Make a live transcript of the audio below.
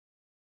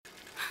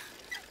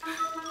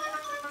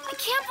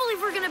can't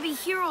believe we're gonna be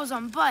heroes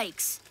on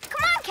bikes.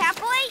 Come on,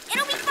 Catboy.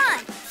 It'll be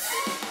fun.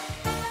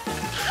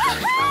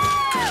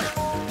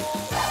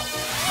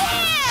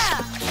 Yeah!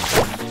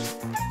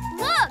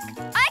 Look,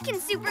 I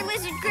can super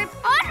lizard grip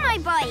on my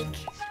bike.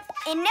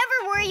 And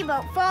never worry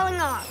about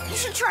falling off. You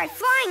should try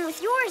flying with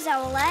yours,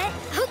 Owlette.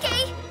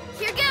 Okay,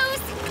 here goes.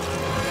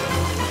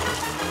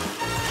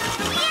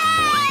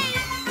 Yay!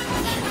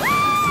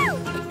 Woo!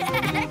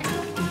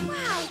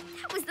 Wow,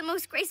 that was the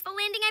most graceful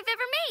landing I've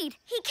ever made.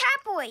 Hey,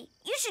 Catboy,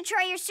 you should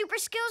try your super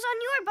skills on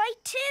your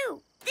bike,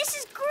 too. This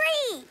is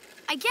great.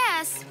 I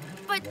guess,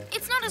 but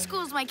it's not as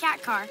cool as my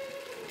cat car.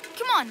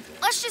 Come on,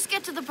 let's just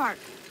get to the park.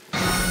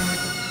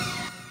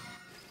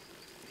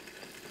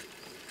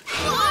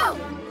 Whoa!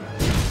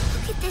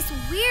 Look at this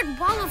weird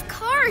wall of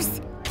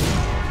cars.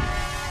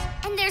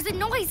 And there's a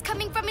noise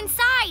coming from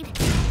inside.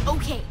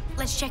 Okay,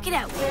 let's check it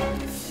out.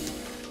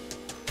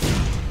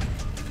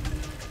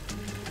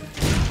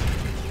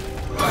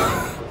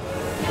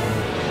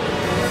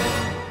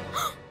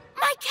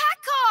 My cat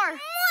car!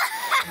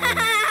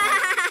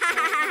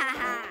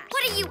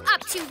 What are you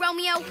up to,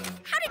 Romeo?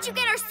 How did you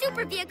get our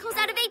super vehicles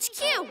out of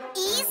HQ?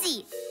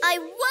 Easy. I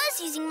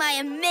was using my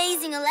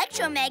amazing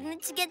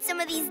electromagnet to get some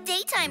of these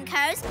daytime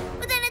cars,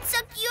 but then it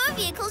sucked your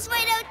vehicles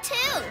right out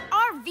too.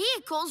 Our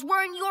vehicles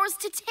weren't yours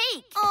to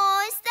take.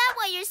 Oh, is that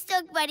why you're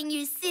stuck riding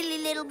your silly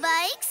little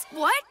bikes?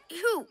 What?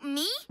 Who,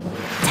 me?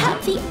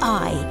 Tap the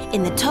I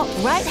in the top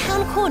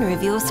right-hand corner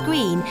of your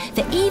screen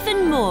for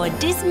even more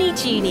Disney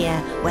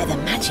Junior, where the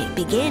magic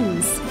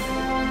begins.